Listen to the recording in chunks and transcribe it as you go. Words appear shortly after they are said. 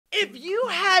If you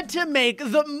had to make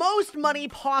the most money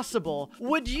possible,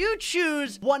 would you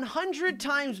choose 100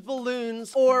 times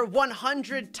balloons or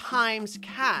 100 times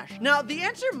cash? Now, the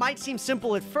answer might seem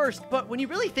simple at first, but when you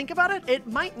really think about it, it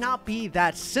might not be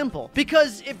that simple.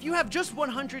 Because if you have just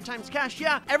 100 times cash,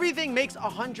 yeah, everything makes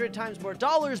 100 times more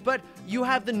dollars, but you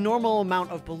have the normal amount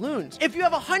of balloons. If you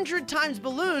have 100 times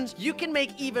balloons, you can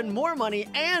make even more money,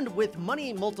 and with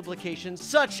money multiplications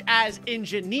such as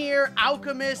engineer,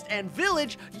 alchemist, and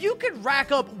village, you could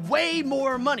rack up way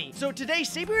more money. So today,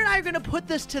 Sabre and I are gonna put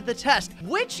this to the test.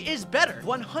 Which is better,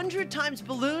 100 times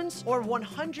balloons or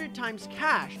 100 times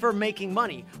cash for making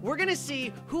money? We're gonna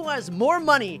see who has more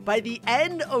money by the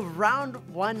end of round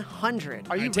 100.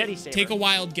 Are you ready, Sabre? Take a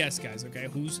wild guess, guys, okay?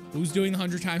 Who's doing the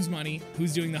 100 times money?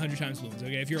 Who's doing the 100 times balloons,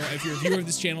 okay? If you're a viewer of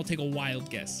this channel, take a wild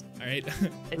guess, all right?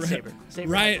 It's Sabre.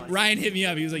 Ryan hit me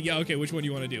up. He was like, yeah, okay, which one do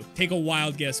you want to do? Take a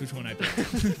wild guess which one I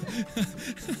picked.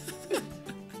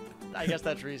 I guess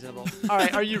that's reasonable. All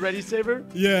right, are you ready, Sabre?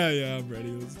 Yeah, I'm ready.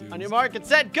 Let's do this. On your mark, get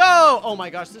set, go! Oh my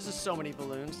gosh, this is so many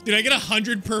balloons. Dude, I get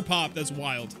 100 per pop. That's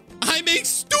wild. I make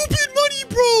stupid money,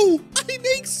 bro! I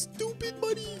make stupid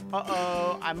money.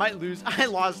 Uh-oh, I might lose. I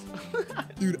lost.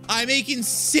 Dude, I make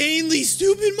insanely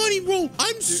stupid money, bro.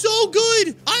 I'm so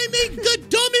good. I make the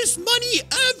dumbest money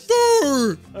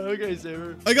ever. Okay,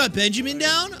 Sabre. I got Benjamin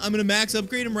down. I'm gonna max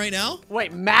upgrade him right now.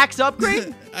 Wait, max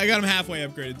upgrade? I got him halfway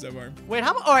upgraded so far. Wait,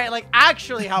 how much? All right, like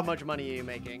actually, how much money are you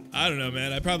making? I don't know,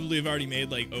 man. I probably have already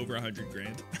made like over 100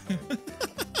 grand.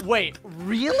 Wait,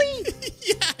 really?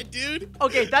 Yeah, dude.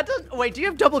 Okay, that doesn't. Wait, do you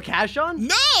have double cash on?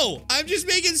 No, I'm just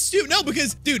making No,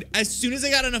 because, dude, as soon as I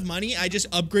got enough money, I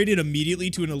just upgraded immediately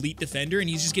to an elite defender, and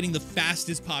he's just getting the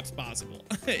fastest pops possible.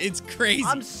 It's crazy.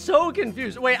 I'm so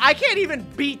confused. Wait, I can't even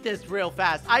beat this real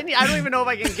fast. I don't even know if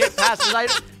I can get past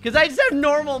this because I just have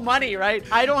normal money, right?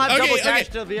 I don't have double cash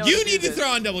to be able to do this. You need to throw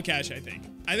on double cash, I think.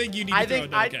 I think you need to throw on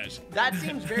double cash. That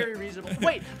seems very reasonable.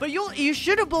 Wait, but you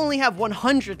should have only have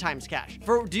 100 times cash.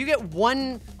 Do you get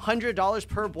 $100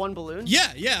 per one balloon?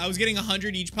 Yeah, I was getting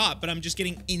 100 each pop, but I'm just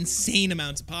getting insane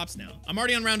amounts of pops now. I'm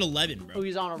already on round 11, bro. Oh,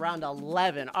 he's on round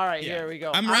 11. All right, here we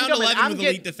go. I'm round 11 with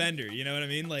elite defender. You know what I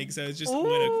mean? Like, so it's just.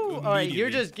 Ooh, all right,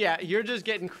 you're just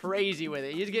getting crazy with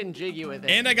it. You're getting jiggy with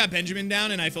it. And I got Benjamin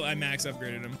down, and I max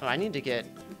upgraded him. Oh, I need to get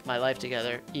my life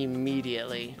together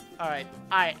immediately. All right.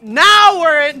 Now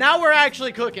we're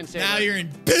actually cooking, Sabre. Now you're in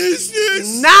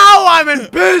business. Now I'm in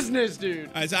business, dude.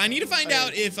 All right, so I need to find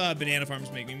out if banana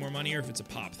farms make me more money or if it's a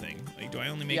pop thing. Like, do I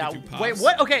only make it through pops? Wait,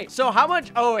 what? Okay, so how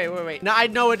much? Oh, wait. Now I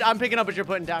know it. I'm picking up what you're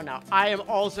putting down now. I am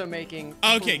also making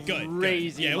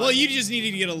crazy Yeah, money. well, you just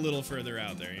needed to get a little further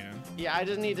out there, you know? Yeah,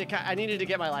 I needed to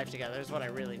get my life together. Is what I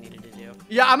really needed to do.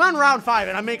 Yeah, I'm on round 5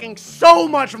 and I'm making so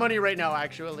much money right now,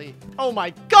 actually. Oh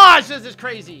my gosh, this is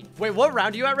crazy. Wait, what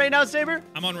round are you at right now, Sabre?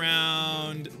 I'm on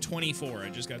round 24. I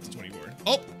just got to 24.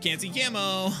 Oh, can't see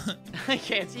camo.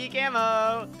 Can't see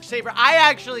camo. Sabre, I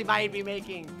actually might be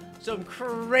making some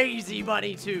crazy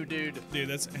money too, dude. Dude,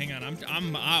 hang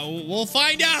on. We'll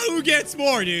find out who gets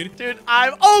more, dude. Dude,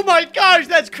 oh my gosh,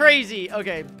 that's crazy.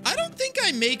 Okay. I don't think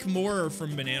I make more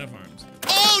from banana farms.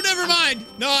 Oh, never mind.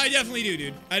 No, I definitely do,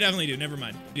 dude. I definitely do. Never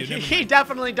mind. Dude, never mind. He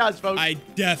definitely does, folks. I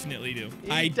definitely do.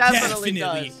 He definitely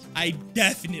does. I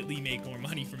definitely make more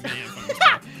money from banana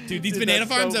farms. Dude, these banana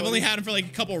farms, I've only had them for like a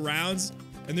couple rounds.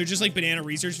 And they're just like banana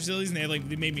research facilities, and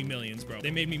they made me millions, bro. They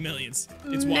made me millions.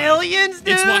 It's wild. Millions,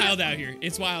 dude? It's wild out here.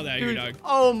 It's wild out here, dog.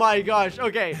 Oh my gosh.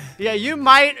 Okay. Yeah, you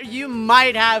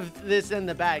might have this in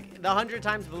the bag. The 100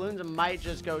 times balloons might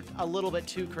just go a little bit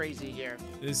too crazy here.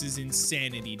 This is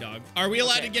insanity, dog. Are we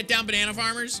allowed to get down banana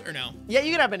farmers or no? Yeah,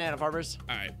 you can have banana farmers.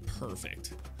 All right,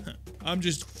 perfect. I'm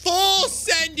just full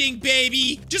sending,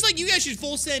 baby. Just like you guys should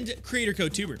full send creator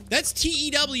code Tewbre. That's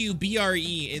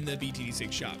TEWBRE in the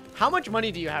BTD6 shop. How much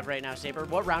money do you have right now, Sabre?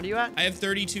 What round are you at? I have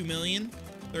 32 million.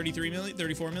 33 million,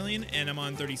 34 million, and I'm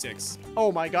on 36.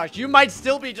 Oh my gosh, you might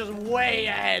still be just way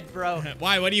ahead, bro.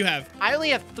 Why? What do you have? I only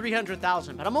have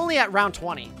 300,000, but I'm only at round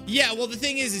 20. Yeah, well, the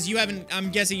thing is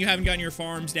I'm guessing you haven't gotten your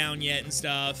farms down yet and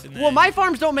stuff. And well, my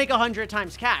farms don't make 100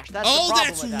 times cash. That's the problem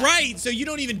that's with that. right. So you're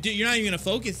not even gonna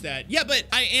focus that. Yeah, but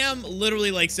I am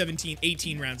literally like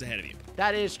 18 rounds ahead of you.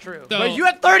 That is true. So, but you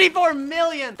had 34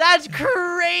 million. That's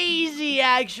crazy,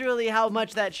 actually, how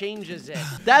much that changes it.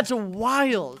 That's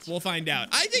wild. We'll find out.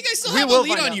 I think I still have a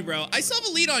lead on you, bro. I still have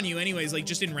a lead on you anyways, like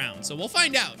just in rounds. So we'll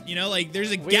find out. You know, like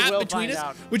there's a gap between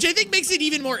us, which I think makes it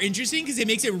even more interesting because it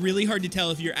makes it really hard to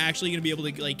tell if you're actually going to be able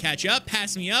to like catch up,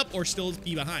 pass me up, or still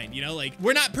be behind. You know, like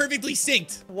we're not perfectly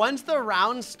synced. Once the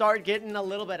rounds start getting a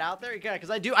little bit out there, yeah, because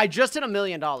I just hit $1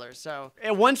 million. So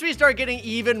and once we start getting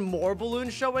even more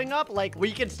balloons showing up, like like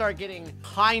we can start getting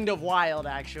kind of wild,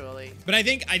 actually. But I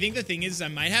think the thing is I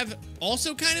might have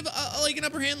also kind of like an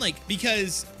upper hand, like,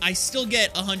 because I still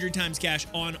get 100 times cash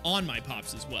on my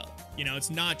pops as well. You know, it's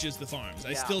not just the farms.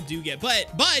 I still do get,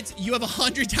 but you have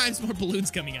 100 times more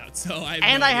balloons coming out. So I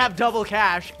have double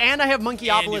cash, and I have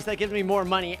Monkeyopolis that gives me more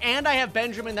money, and I have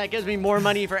Benjamin that gives me more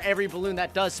money for every balloon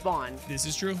that does spawn. This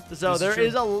is true. So there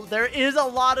is a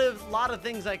lot of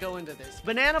things that go into this.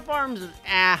 Banana farms,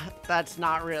 that's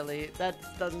not really.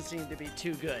 That doesn't seem to be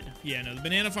too good. Yeah, no, the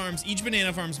banana farms. Each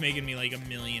banana farm's making me like $1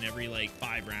 million every like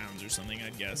 5 rounds or something,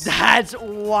 I'd guess. That's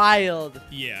wild.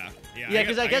 Yeah. Yeah,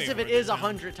 because I guess if it is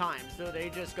 100 times, so they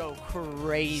just go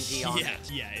crazy on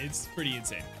it. Yeah, it's pretty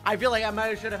insane. I feel like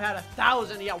I should have had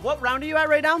 1,000. Yeah, what round are you at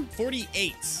right now?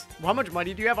 48. How much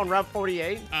money do you have on round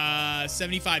 48?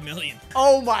 75 million.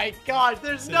 Oh my gosh,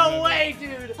 there's no way,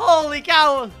 dude. Holy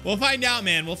cow. We'll find out,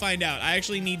 man. We'll find out. I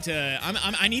actually need to,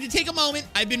 I need to take a moment.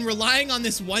 I've been relying on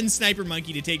this one sniper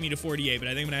monkey to take me to 48, but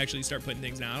I think I'm gonna actually start putting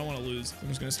things down. I don't want to lose. I'm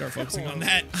just gonna start focusing on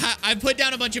that. I put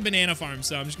down a bunch of banana farms,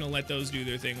 so I'm just gonna let those do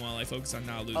their thing while I focus on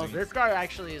not losing. Oh, this guy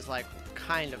actually is like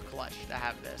kind of clutch to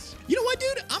have this. You know what,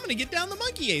 dude? I'm gonna get down the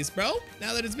monkey ace, bro.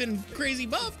 Now that it's been crazy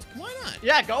buffed, why not?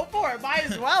 Yeah, go for it. Might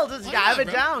as well. Just have it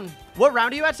down. What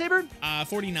round are you at, Sabre?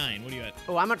 49. What are you at?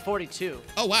 Oh, I'm at 42.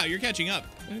 Oh, wow. You're catching up.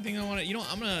 Anything I want to, you know,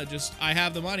 I'm gonna just, I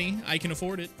have the money. I can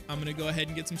afford it. I'm gonna go ahead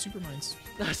and get some super mines.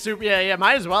 Yeah.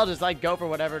 Might as well just like go for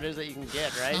whatever it is that you can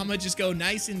get, right? I'm gonna just go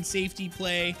nice and safety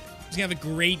play. Just gonna have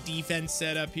a great defense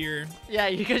set up here. Yeah,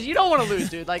 because you don't want to lose,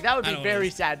 dude. Like, that would be very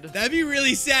sad. That'd be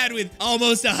really sad with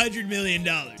almost $100 million.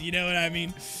 You know what I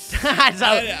mean? I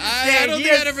don't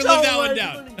think I'd ever live that one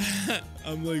down.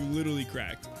 I'm like literally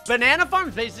cracked. Banana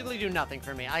farms basically do nothing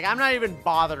for me. Like, I'm not even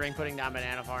bothering putting down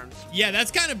banana farms. Yeah,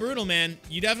 that's kind of brutal, man.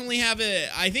 You definitely have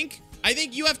I think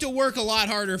you have to work a lot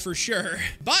harder for sure,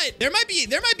 but there might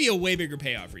be a way bigger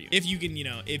payoff for you if you can,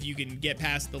 if you can get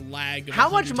past the lag. Of how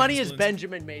much money has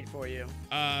Benjamin made for you?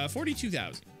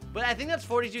 42,000. But I think that's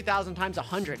 42,000 times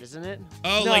 100, isn't it?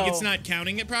 Oh, no. Like it's not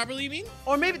counting it properly, you mean?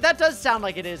 Or maybe that does sound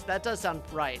like it is. That does sound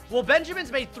right. Well,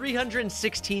 Benjamin's made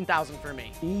 316,000 for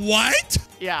me. What?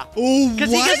 Yeah. Oh,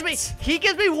 because he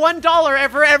gives me $1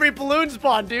 for every balloon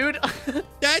spawn, dude.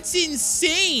 That's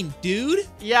insane, dude.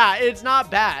 Yeah, it's not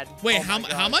bad. Wait,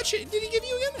 how much did he give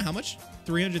you again? How much?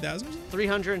 300,000?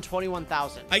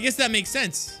 321,000. I guess that makes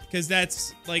sense because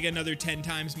that's like another 10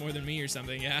 times more than me or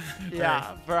something. Yeah.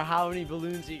 Yeah, for how many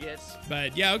balloons he gets.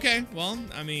 But yeah, okay. Well,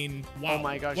 I mean, wow. Oh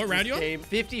my gosh. What round are you on?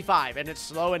 55, and it's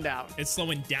slowing down. It's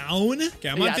slowing down? Okay,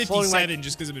 I'm on 57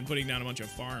 just because I've been putting down a bunch of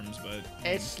farms, but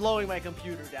it's slowing my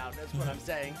computer down. That's what I'm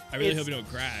saying. I really hope you don't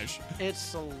crash. It's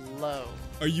slow.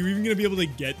 Are you even gonna be able to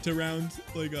get to round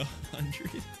like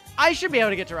 100? I should be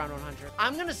able to get to round 100.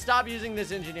 I'm gonna stop using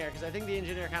this engineer because I think the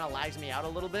engineer kind of lags me out a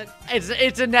little bit.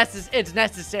 It's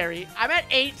necessary. I'm at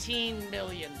 18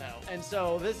 million though, and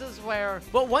so this is where.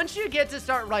 But once you get to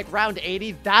start like round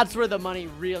 80, that's where the money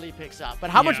really picks up. But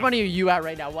how much money are you at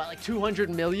right now? What, like 200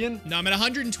 million? No, I'm at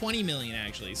 120 million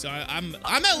actually. So I'm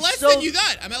at less than you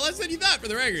thought. I'm at less than you thought for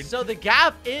the record. So the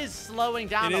gap is slowing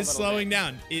down. It is slowing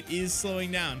down. It is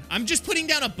slowing down. I'm just putting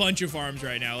down a bunch of farms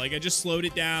right now. Like I just slowed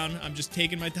it down. I'm just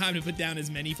taking my time to put down as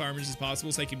many farmers as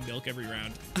possible so I can milk every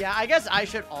round. Yeah, I guess I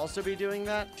should also be doing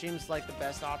that. Seems like the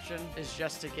best option is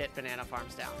just to get banana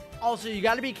farms down. Also,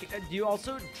 you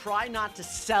also try not to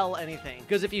sell anything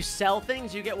because if you sell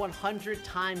things, you get 100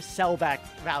 times sellback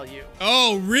value.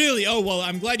 Oh, really? Oh, well,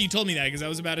 I'm glad you told me that because I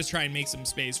was about to try and make some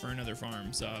space for another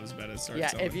farm. So I was about to start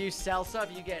selling. If you sell stuff,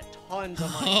 you get tons of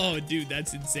money. Oh, dude,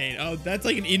 that's insane. Oh, that's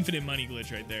like an infinite money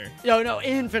glitch right there. No,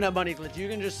 infinite money glitch. You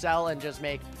can just sell and just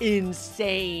make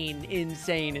insane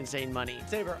money.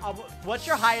 Sabre, what's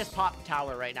your highest pop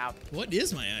tower right now? What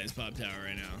is my highest pop tower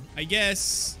right now? I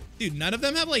guess, dude, none of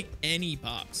them have like any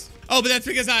pops. Oh, but that's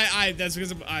because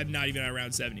I'm not even at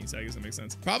round 70, so I guess that makes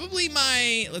sense. Probably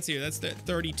let's see here, that's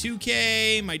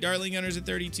 32K. My Dartling Gunner's at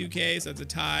 32K, so that's a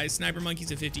tie. Sniper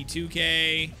Monkey's at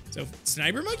 52K. So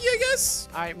Sniper Monkey, I guess?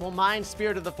 All right, well, mine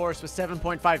Spirit of the Force was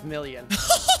 7.5 million.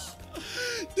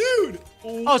 Dude.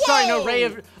 Oh, sorry, no,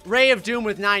 Ray of Doom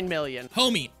with 9 million.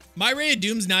 Homie, my Ray of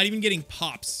Doom's not even getting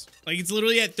pops. Like, it's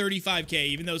literally at 35K,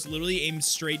 even though it's literally aimed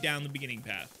straight down the beginning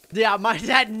path. Yeah, mine's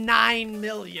at 9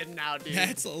 million now, dude.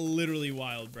 That's literally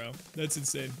wild, bro. That's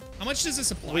insane. How much does a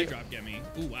supply drop get me?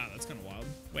 Ooh, wow, that's kind of wild.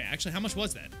 Wait, actually, how much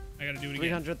was that? I gotta do it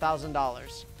again.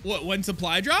 $300,000. What, one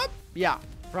supply drop? Yeah,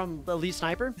 from Elite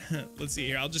Sniper. Let's see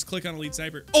here. I'll just click on Elite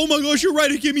Sniper. Oh my gosh, you're right.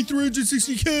 It gave me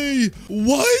 360K.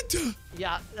 What?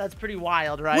 Yeah, that's pretty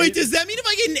wild, right? Wait, does that mean if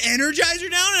I get an Energizer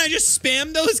down and I just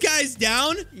spam those guys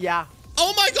down? Yeah.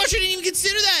 Oh my gosh, I didn't even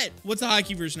consider that. What's the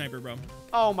hotkey for a sniper, bro?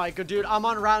 Oh my god, dude, I'm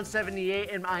on round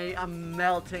 78 and I'm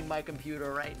melting my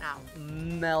computer right now.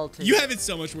 Melting. You have it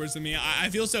so much worse than me. I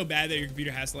feel so bad that your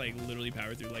computer has to like literally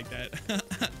power through like that.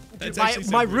 That's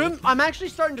dude, my room, I'm actually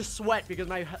starting to sweat because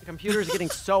my computer is getting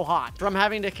so hot from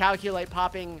having to calculate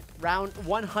popping round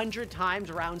 100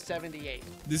 times round 78.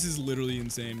 This is literally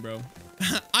insane, bro.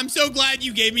 I'm so glad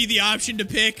you gave me the option to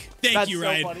pick. Thank you,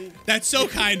 Ryan. Funny. That's so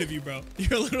kind of you, bro.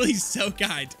 You're literally so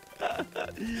kind.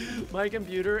 My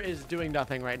computer is doing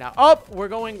nothing right now. Oh, we're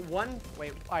going one.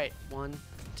 Wait, all right. 1,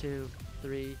 2,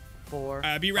 3, 4.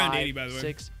 Beat round 80, by the way.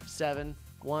 6, 7.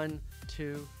 1,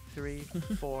 2, 3,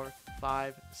 4,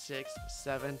 5, 6,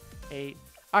 7, 8.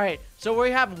 All right, so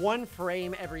we have one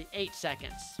frame every 8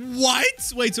 seconds.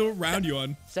 What? Wait, so what round you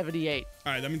on? 78.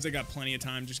 All right, that means I got plenty of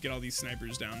time. Just get all these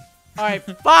snipers down. All right,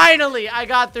 finally, I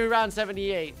got through round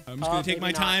 78. I'm just going to take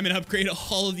my time and upgrade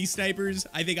all of these snipers.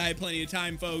 I think I have plenty of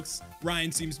time, folks.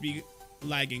 Ryan seems to be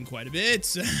lagging quite a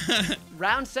bit.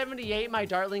 Round 78, my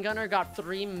Dartling Gunner got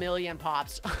 3 million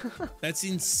pops. That's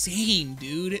insane,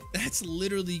 dude. That's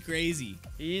literally crazy.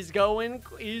 He's doing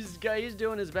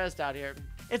his best out here.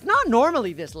 It's not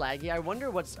normally this laggy. I wonder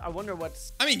what's.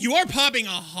 I mean, you are popping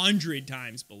 100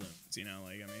 times balloons. You know,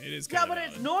 like, I mean, it is. Yeah, but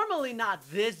it's normally not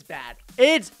this bad.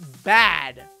 It's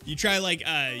bad. You try like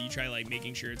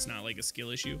making sure it's not like a skill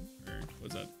issue, or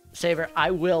what's up? Sabre, I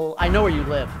know where you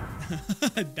live.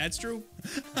 That's true.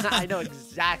 I know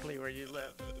exactly where you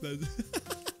live.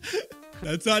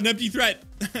 That's not an empty threat.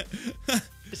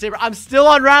 Sabre, I'm still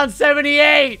on round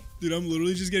 78. Dude, I'm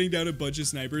literally just getting down a bunch of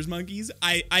snipers monkeys.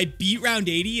 I beat round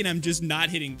 80 and I'm just not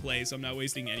hitting play, so I'm not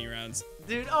wasting any rounds.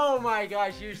 Dude, oh my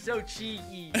gosh, you're so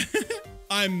cheeky.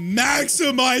 I'm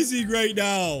maximizing right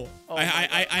now. Oh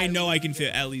I know I can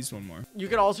fit at least one more. You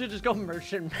could also just go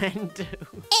merchantman too.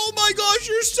 Oh my gosh,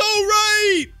 you're so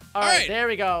right. All right, there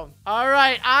we go. All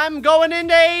right, I'm going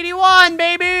into 81,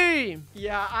 baby.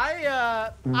 Yeah,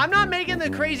 I'm not making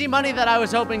the crazy money that I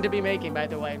was hoping to be making, by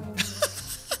the way.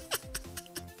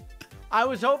 I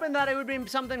was hoping that it would be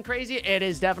something crazy. It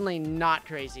is definitely not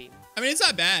crazy. I mean, it's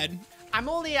not bad. I'm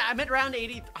at round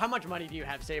 80. How much money do you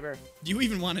have, Sabre? Do you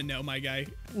even want to know, my guy?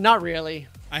 Not really.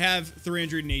 I have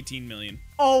 318 million.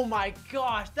 Oh my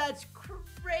gosh, that's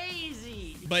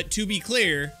crazy. But to be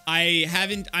clear,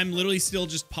 I'm literally still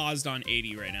just paused on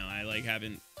 80 right now. I like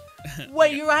haven't.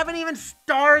 Wait, you haven't even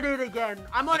started again.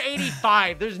 I'm on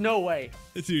 85. There's no way.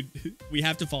 Dude, we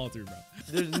have to follow through, bro.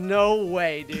 There's no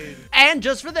way, dude. And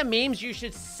just for the memes, you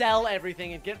should sell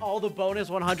everything and get all the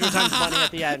bonus 100 times money at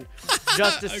the end.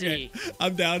 Just to see.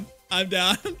 I'm down.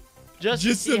 Just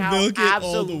to see how milk it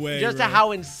all the way, just to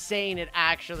how insane it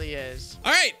actually is.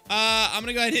 All right, I'm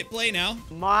gonna go ahead and hit play now.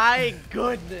 My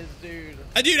goodness, dude.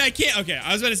 Dude, I can't. Okay,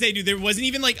 I was about to say, dude, there wasn't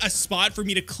even like a spot for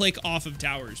me to click off of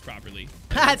towers properly.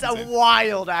 That's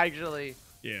wild, actually.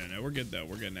 Yeah, no, we're good though.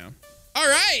 We're good now. All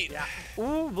right. Yeah.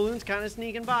 Ooh, Bloons kind of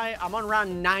sneaking by. I'm on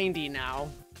round 90 now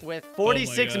with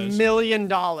 $46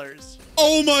 million.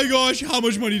 Oh my gosh, how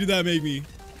much money did that make me?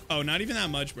 Oh, not even that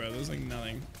much, bro. That was like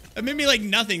nothing. It made me like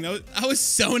nothing. That was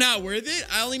so not worth it.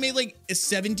 I only made like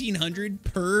 1,700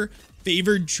 per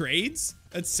favored trades.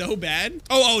 That's so bad.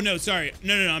 Oh no, sorry.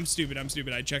 No, I'm stupid.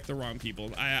 I checked the wrong people.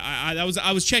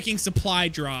 I was checking supply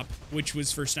drop, which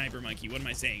was for Sniper Monkey. What am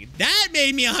I saying? That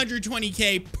made me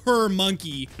 120K per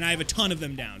monkey, and I have a ton of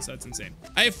them down, so that's insane.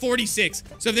 I have 46.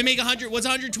 So if they make 100, what's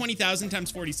 120,000 times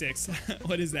 46?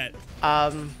 What is that?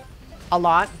 A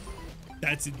lot.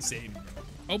 That's insane.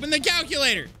 Open the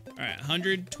calculator. All right,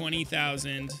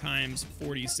 120,000 times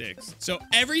 46. So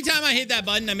every time I hit that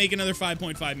button, I make another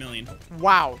 5.5 million.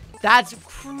 Wow, that's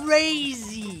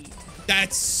crazy.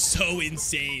 That's so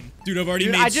insane. Dude, I've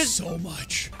already made so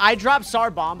much. I dropped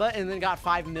Sar Bomba and then got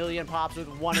 5 million pops with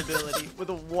one ability, with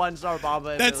a 1 Sar Bomba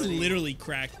ability. That's literally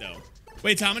cracked, though.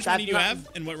 Wait, so how much money do you have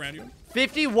and what round are you in?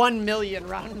 51 million,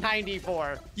 round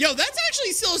 94. Yo, that's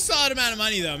actually still a solid amount of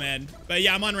money, though, man. But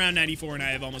yeah, I'm on round 94 and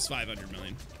I have almost 500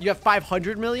 million. You have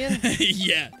 500 million?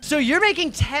 Yeah. So you're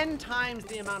making 10 times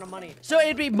the amount of money. So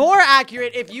it'd be more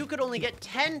accurate if you could only get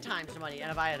 10 times the money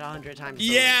and if I had 100 times the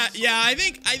money. Yeah, I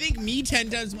think me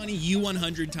 10 times money, you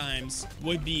 100 times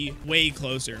would be way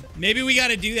closer. Maybe we got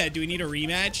to do that. Do we need a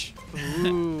rematch?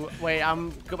 Ooh, wait,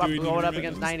 I'm going up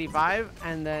against 95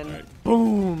 and then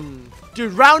boom.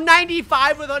 Dude, round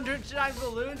 95 with 100 times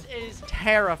balloons is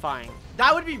terrifying.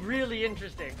 That would be really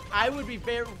interesting. I would be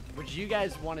very... Would you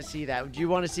guys want to see that? Would you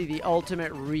want to see the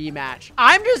ultimate rematch?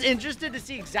 I'm just interested to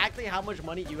see exactly how much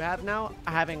money you have now,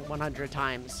 having 100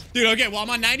 times. Dude, okay, well, I'm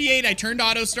on 98. I turned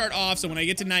auto start off, so when I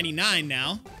get to 99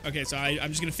 now... Okay, so I'm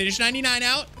just going to finish 99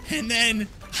 out, and then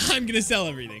I'm going to sell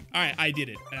everything. All right, I did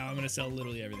it. Now I'm going to sell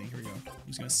literally everything. Here we go. I'm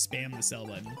just going to spam the sell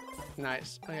button.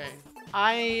 Nice. Okay.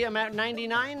 I am at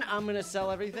 99. I'm going to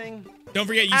sell everything. Don't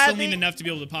forget, you still need enough to be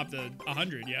able to pop the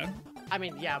 100, yeah? I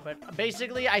mean, yeah, but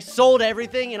basically, I sold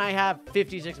everything, and I have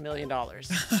 $56 million.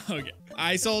 Okay.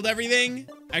 I sold everything.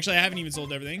 Actually, I haven't even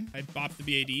sold everything. I bopped the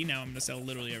BAD. Now I'm going to sell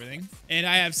literally everything. And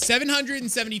I have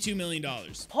 $772 million.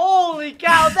 Holy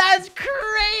cow, that's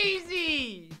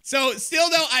crazy! So, still,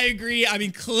 though, I agree. I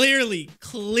mean, clearly,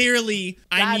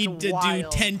 I need to do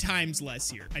 10 times less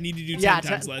here. I need to do 10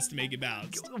 times less to make it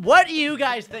balanced. What do you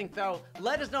guys think, though?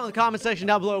 Let us know in the comment section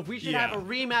down below if we should have a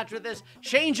rematch with this.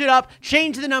 Change it up.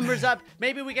 Change the numbers up.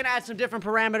 Maybe we can add some different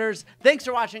parameters. Thanks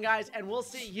for watching, guys, and we'll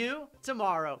see you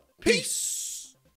tomorrow. Peace.